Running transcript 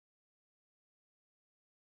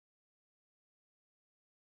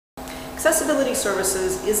Accessibility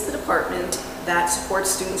Services is the department that supports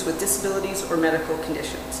students with disabilities or medical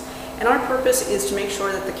conditions. And our purpose is to make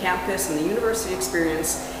sure that the campus and the university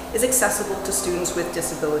experience is accessible to students with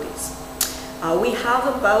disabilities. We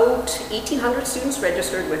have about 1,800 students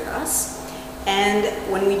registered with us, and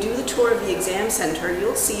when we do the tour of the exam center,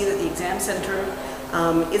 you'll see that the exam center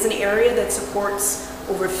is an area that supports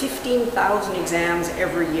over 15,000 exams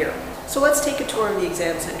every year. So let's take a tour of the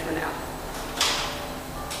exam center now.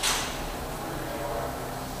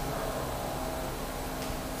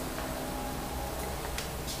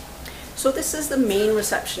 So this is the main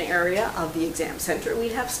reception area of the exam center. We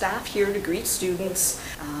have staff here to greet students.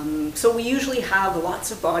 So we usually have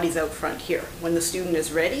lots of bodies out front here. When the student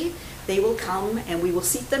is ready, they will come and we will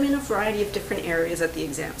seat them in a variety of different areas at the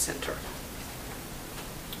exam center.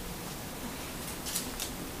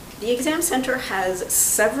 The exam center has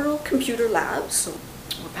several computer labs. So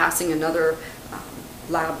we're passing another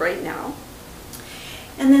lab right now.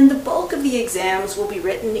 And then the bulk of the exams will be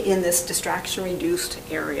written in this distraction-reduced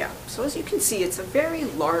area. So as you can see, it's a very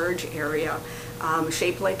large area,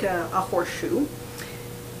 shaped like a horseshoe.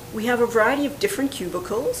 We have a variety of different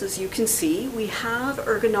cubicles, as you can see. We have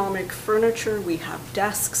ergonomic furniture. We have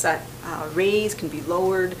desks that raise, can be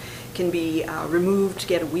lowered, can be removed to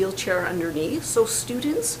get a wheelchair underneath. So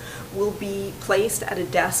students will be placed at a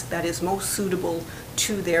desk that is most suitable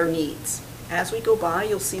to their needs. As we go by,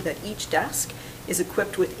 you'll see that each desk is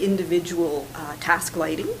equipped with individual task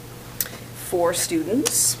lighting for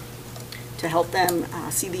students to help them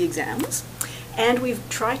see the exams. And we've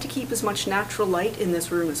tried to keep as much natural light in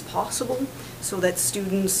this room as possible so that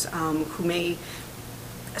students who may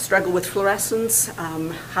struggle with fluorescence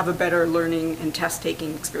have a better learning and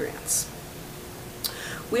test-taking experience.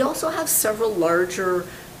 We also have several larger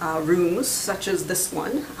rooms, such as this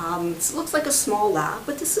one. It looks like a small lab,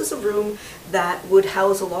 but this is a room that would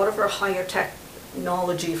house a lot of our higher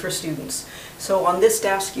technology for students. So on this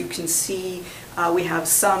desk you can see we have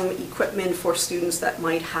some equipment for students that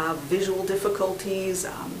might have visual difficulties,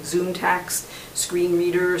 zoom text, screen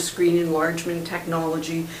readers, screen enlargement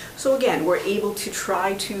technology. So again, we're able to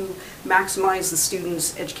try to maximize the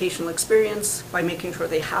students' educational experience by making sure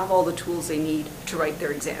they have all the tools they need to write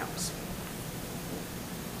their exams.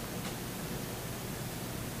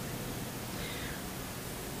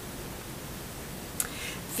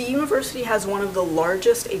 The university has one of the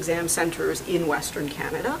largest exam centers in Western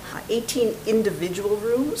Canada, 18 individual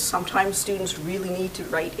rooms. Sometimes students really need to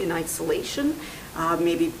write in isolation,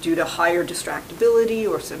 maybe due to higher distractibility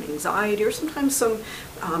or some anxiety or sometimes some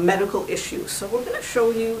medical issues. So we're going to show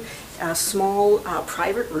you a small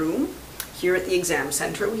private room here at the exam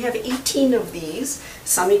center. We have 18 of these,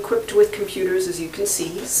 some equipped with computers, as you can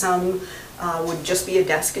see, some would just be a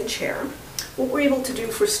desk and chair. What we're able to do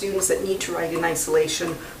for students that need to write in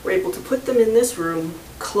isolation, we're able to put them in this room,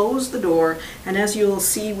 close the door, and as you'll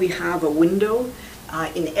see, we have a window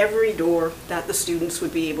in every door that the students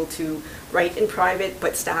would be able to write in private,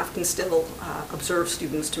 but staff can still observe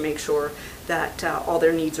students to make sure that all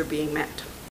their needs are being met.